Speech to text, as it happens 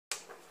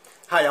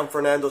Hi, I'm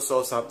Fernando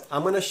Sosa.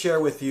 I'm going to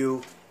share with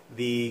you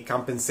the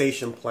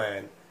compensation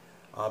plan.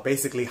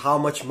 Basically, how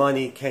much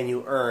money can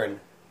you earn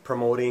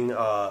promoting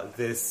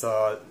this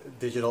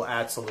digital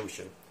ad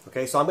solution.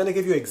 Okay, so I'm going to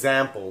give you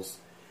examples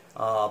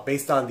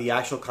based on the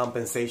actual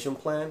compensation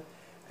plan.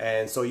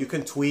 And so you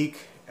can tweak,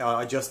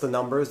 adjust the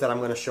numbers that I'm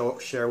going to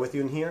share with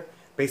you in here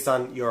based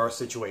on your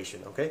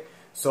situation. Okay,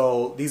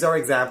 so these are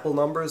example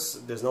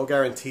numbers. There's no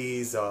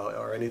guarantees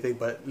or anything,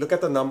 but look at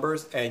the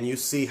numbers and you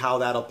see how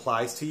that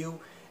applies to you.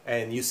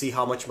 And you see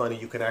how much money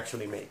you can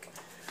actually make.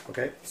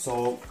 Okay,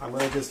 so I'm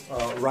going to just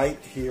write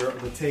here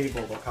the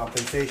table, the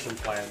compensation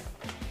plan,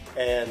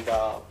 and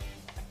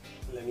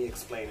let me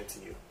explain it to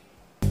you.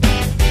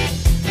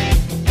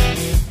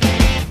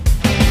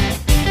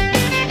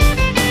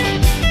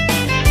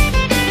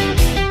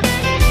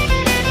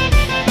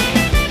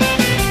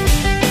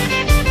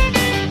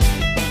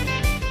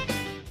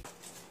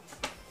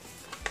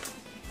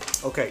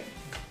 Okay,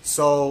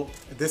 so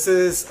this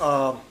is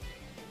a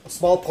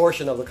small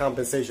portion of the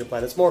compensation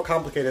plan. It's more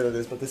complicated than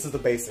this, but this is the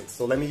basics.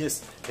 So let me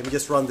just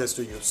run this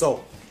to you.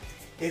 So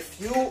if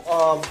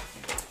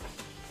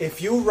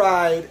you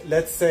ride,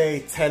 let's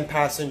say 10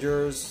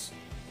 passengers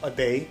a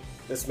day,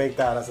 let's make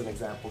that as an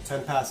example,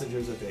 10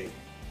 passengers a day.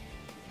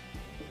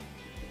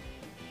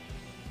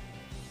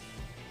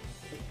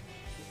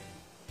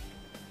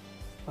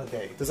 A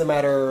day. Doesn't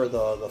matter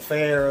the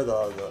fare,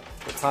 the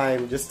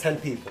time, just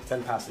 10 people,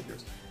 10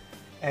 passengers.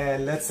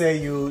 And let's say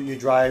you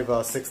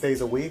drive 6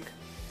 days a week.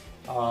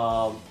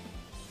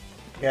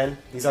 Again,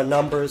 these are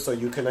numbers, so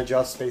you can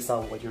adjust based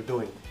on what you're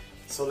doing.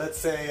 So let's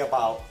say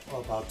about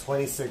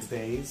 26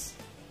 days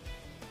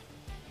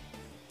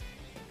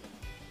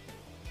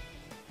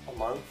a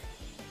month.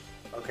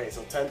 Okay,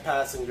 so 10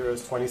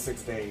 passengers,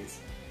 26 days.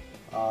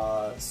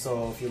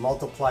 So if you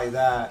multiply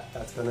that,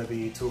 that's going to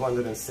be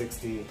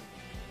 260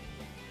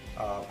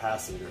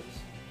 passengers.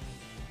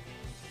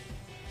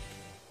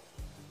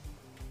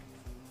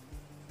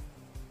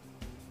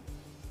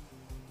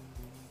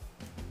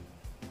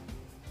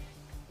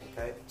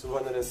 Okay,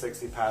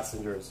 260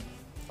 passengers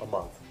a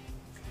month.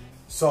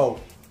 So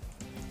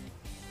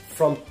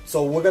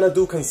we're gonna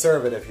do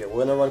conservative here.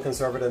 We're gonna run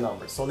conservative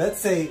numbers. So let's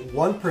say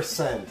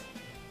 1%.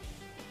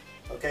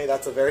 Okay,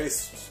 that's a very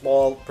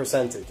small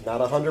percentage.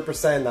 Not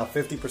 100%, not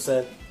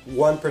 50%.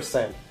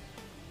 1%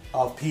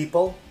 of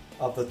people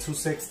of the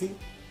 260.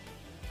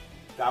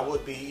 That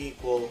would be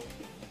equal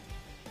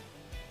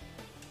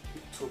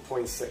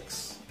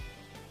 2.6.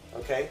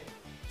 Okay,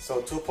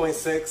 so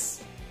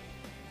 2.6.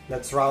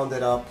 Let's round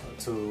it up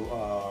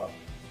to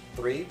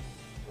 3,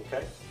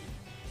 okay?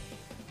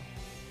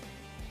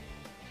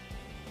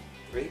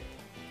 3,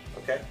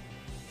 okay?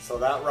 So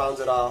that rounds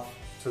it off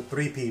to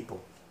 3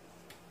 people.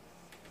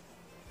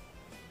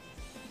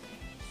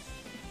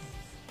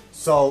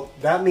 So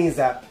that means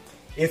that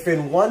if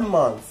in 1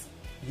 month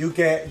you're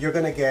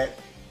gonna get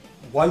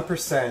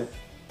 1%,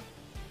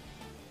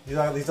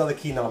 these are the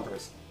key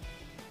numbers.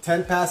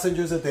 10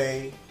 passengers a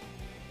day,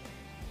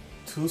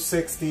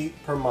 260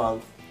 per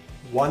month.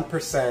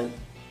 1%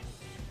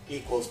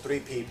 equals 3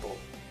 people.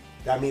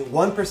 That means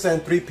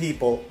 1%, 3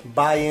 people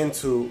buy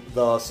into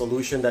the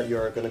solution that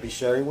you're going to be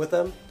sharing with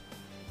them.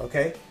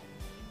 Okay?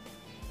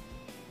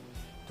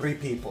 3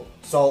 people.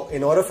 So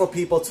in order for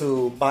people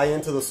to buy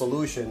into the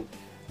solution,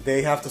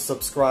 they have to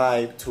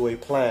subscribe to a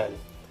plan.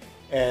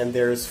 And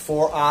there's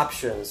 4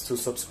 options to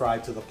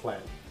subscribe to the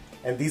plan.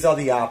 And these are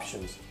the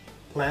options.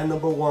 Plan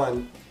number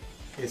 1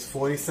 is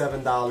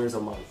 $47 a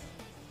month.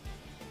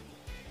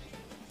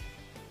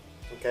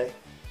 Okay.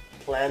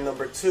 Plan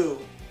number 2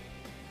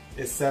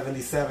 is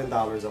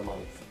 $77 a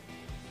month.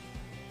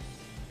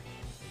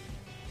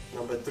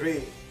 Number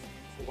 3,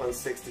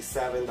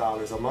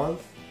 $167 a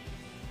month.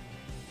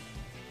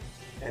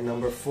 And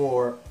number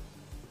 4,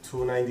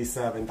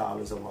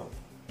 $297 a month.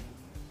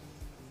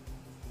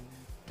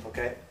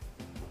 Okay?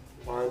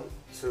 1,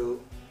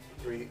 2,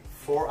 3,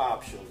 4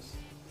 options.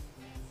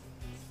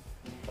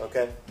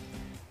 Okay?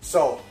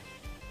 So,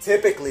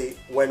 typically,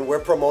 when we're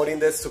promoting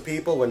this to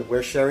people, when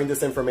we're sharing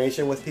this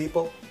information with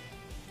people,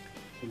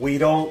 we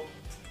don't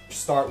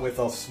start with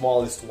the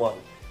smallest one.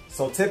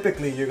 So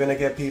typically, you're gonna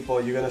get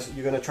people. You're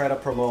gonna try to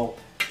promote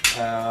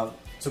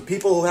to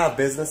people who have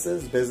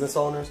businesses, business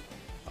owners.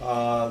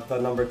 The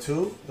number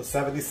 2, the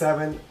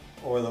 77,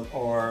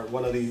 or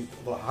one of the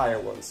higher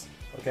ones.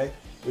 Okay,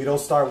 we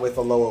don't start with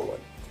the lower one.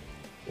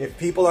 If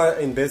people are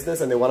in business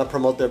and they want to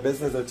promote their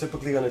business, they're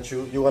typically going to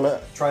choose. You want to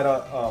try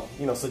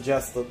to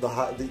suggest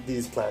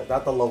these plans,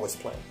 not the lowest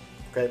plan.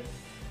 Okay,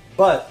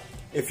 but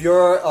if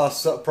you're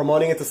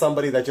promoting it to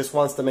somebody that just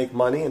wants to make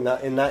money and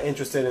not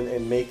interested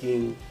in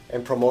making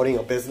and promoting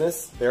a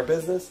business, their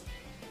business,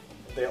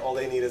 all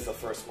they need is the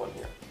first one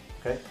here.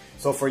 Okay,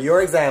 so for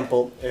your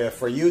example,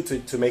 for you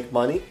to make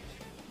money,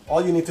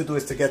 all you need to do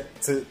is to get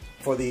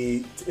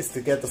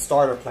the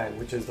starter plan,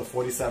 which is the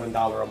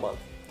 $47 a month.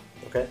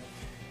 Okay.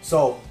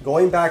 So,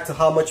 going back to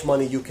how much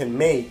money you can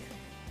make,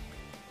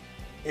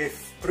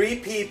 if 3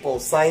 people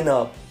sign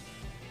up,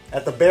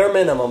 at the bare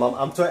minimum,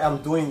 I'm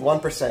doing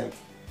 1%,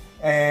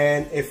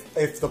 And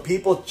if the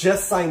people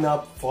just sign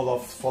up for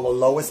the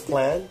lowest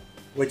plan,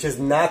 which is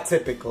not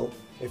typical,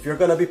 if you're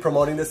going to be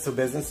promoting this to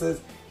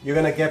businesses, you're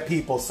going to get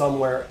people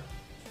somewhere,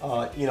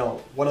 you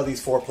know, one of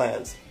these 4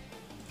 plans.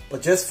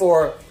 But just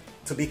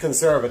to be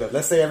conservative,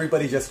 let's say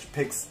everybody just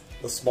picks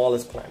the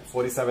smallest plan,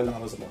 $47 a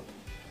month.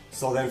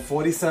 So then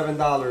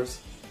 $47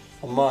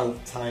 a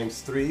month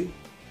times 3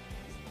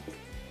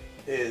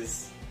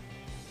 is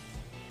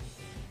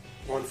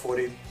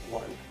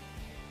 141,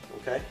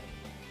 okay?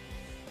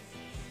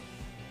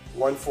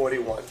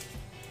 141.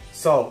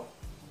 So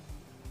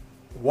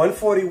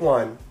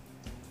 141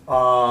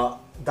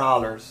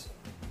 dollars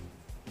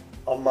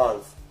a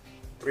month,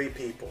 3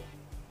 people.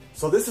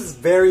 So this is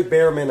very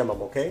bare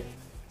minimum, okay?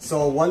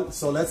 So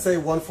let's say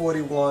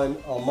 141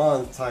 a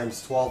month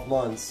times 12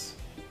 months.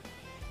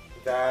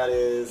 That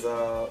is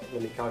let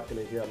me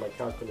calculate here on my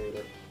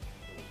calculator.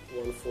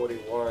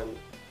 141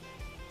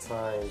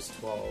 times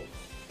 12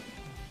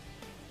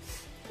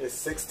 is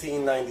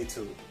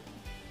 $16.92.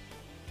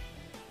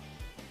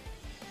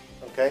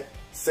 Okay,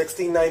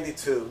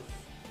 $16.92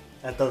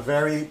 at the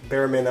very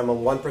bare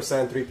minimum,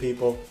 1%, 3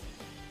 people.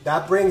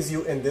 That brings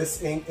you in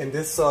this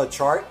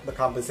chart, the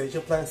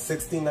compensation plan,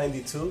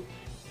 $16.92.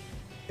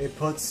 It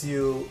puts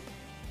you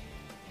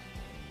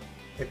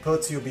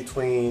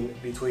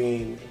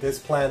between this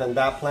plan and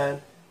that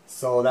plan.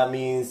 So that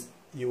means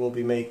you will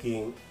be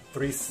making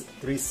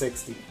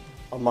 $360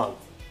 a month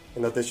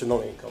in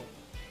additional income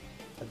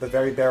at the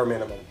very bare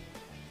minimum.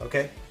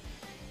 Okay.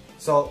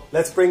 So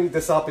let's bring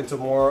this up into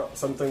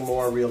something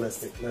more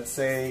realistic. Let's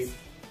say,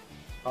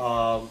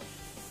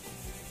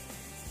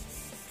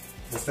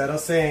 instead of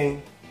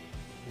saying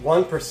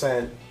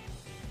 1%,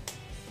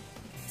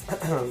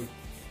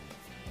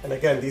 and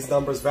again, these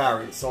numbers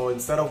vary. So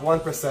instead of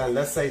 1%,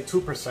 let's say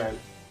 2%.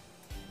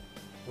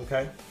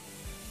 Okay?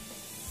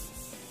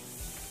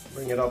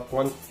 Bring it up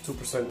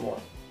 2% more.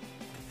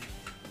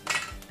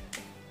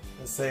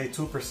 Let's say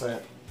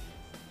 2%.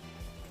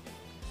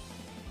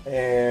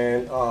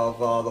 And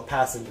of the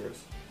passengers.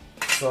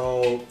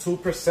 So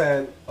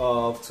 2%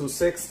 of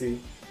 260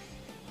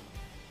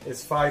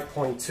 is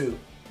 5.2.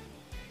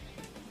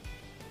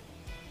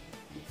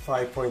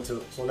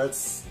 5.2. So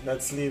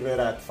let's leave it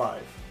at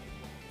 5.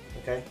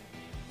 Okay?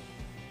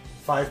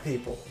 5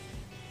 people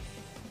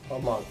a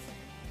month.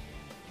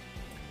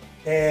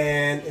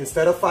 And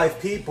instead of 5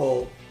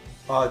 people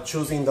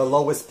choosing the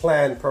lowest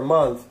plan per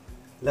month,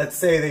 let's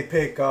say they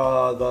pick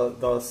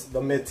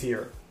the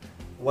mid-tier.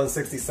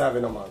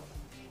 167 a month.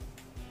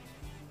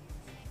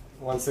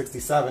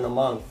 167 a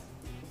month.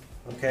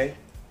 Okay?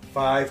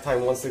 5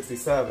 times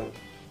 167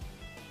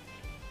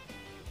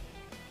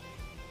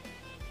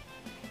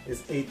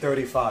 is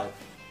 835.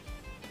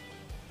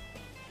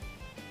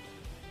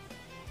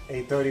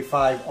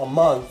 835 a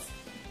month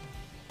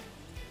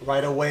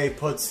right away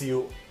puts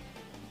you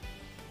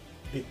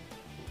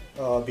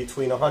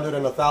between 100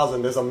 and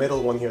 1,000. There's a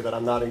middle one here that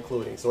I'm not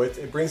including. So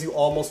it brings you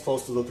almost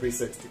close to the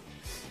 360.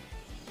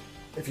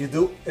 If you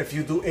do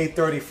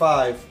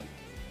 835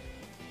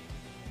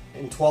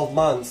 in 12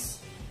 months,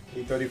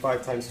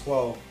 835 times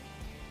 12,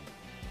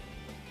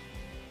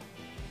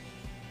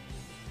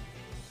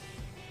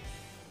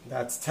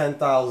 that's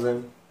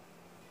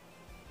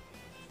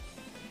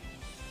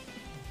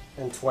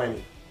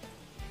 10,020.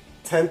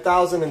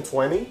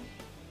 10,020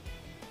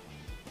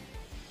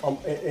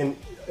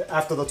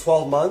 after the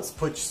 12 months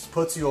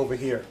puts you over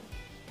here,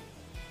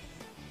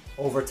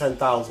 over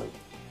 10,000.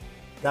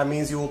 That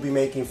means you will be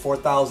making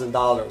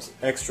 $4,000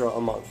 extra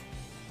a month.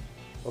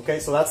 Okay,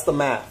 so that's the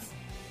math.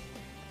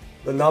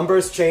 The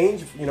numbers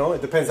change, you know,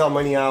 it depends how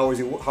many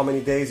hours, how many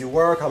days you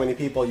work, how many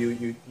people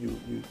you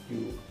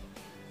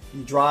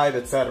drive,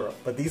 etc.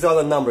 But these are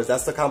the numbers,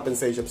 that's the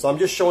compensation. So I'm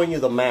just showing you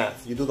the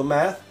math. You do the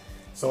math,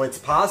 so it's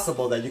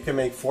possible that you can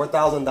make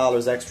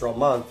 $4,000 extra a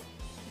month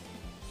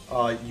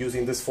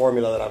using this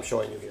formula that I'm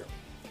showing you here.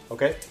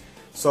 Okay,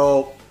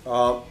 so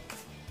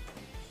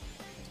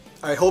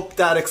I hope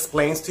that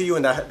explains to you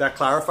and that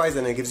clarifies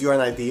and it gives you an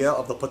idea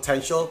of the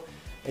potential.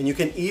 And you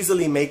can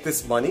easily make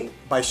this money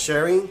by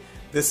sharing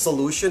this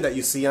solution that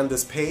you see on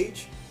this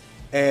page.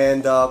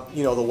 And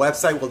you know, the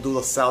website will do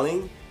the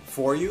selling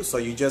for you. So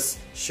you just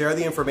share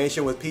the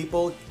information with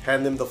people,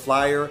 hand them the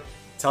flyer,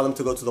 tell them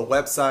to go to the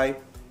website.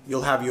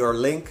 You'll have your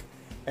link,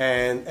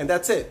 and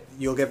that's it.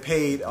 You'll get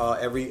paid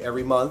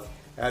every month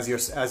as your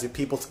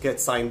people get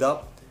signed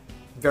up.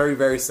 Very,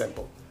 very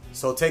simple.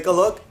 So take a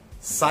look.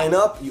 Sign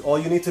up. All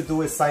you need to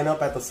do is sign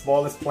up at the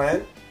smallest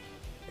plan.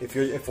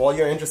 If all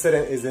you're interested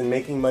in is in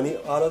making money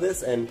out of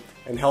this and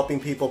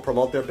helping people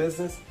promote their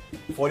business,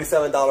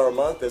 $47 a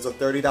month. There's a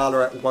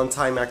 $30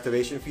 one-time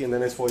activation fee, and then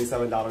there's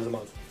 $47 a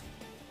month.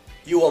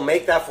 You will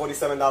make that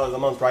 $47 a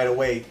month right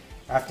away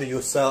after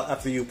you sell,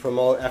 after you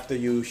promote, after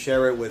you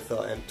share it with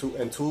and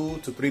 2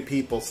 to 3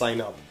 people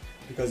sign up,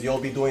 because you'll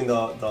be doing the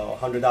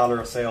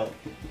 $100 sale.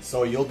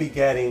 So you'll be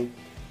getting.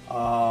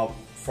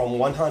 From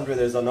 100,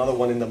 there's another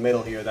one in the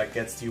middle here that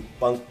gets you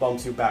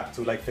bumps you back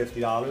to like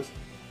 $50.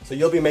 So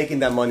you'll be making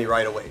that money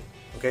right away.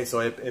 Okay, so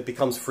it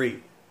becomes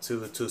free.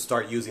 to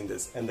start using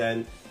this, and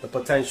then the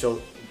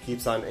potential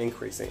keeps on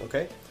increasing.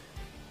 Okay,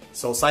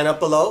 so sign up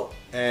below,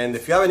 and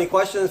if you have any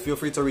questions, feel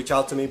free to reach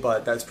out to me.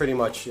 But that's pretty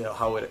much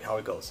how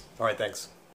it goes. All right, thanks.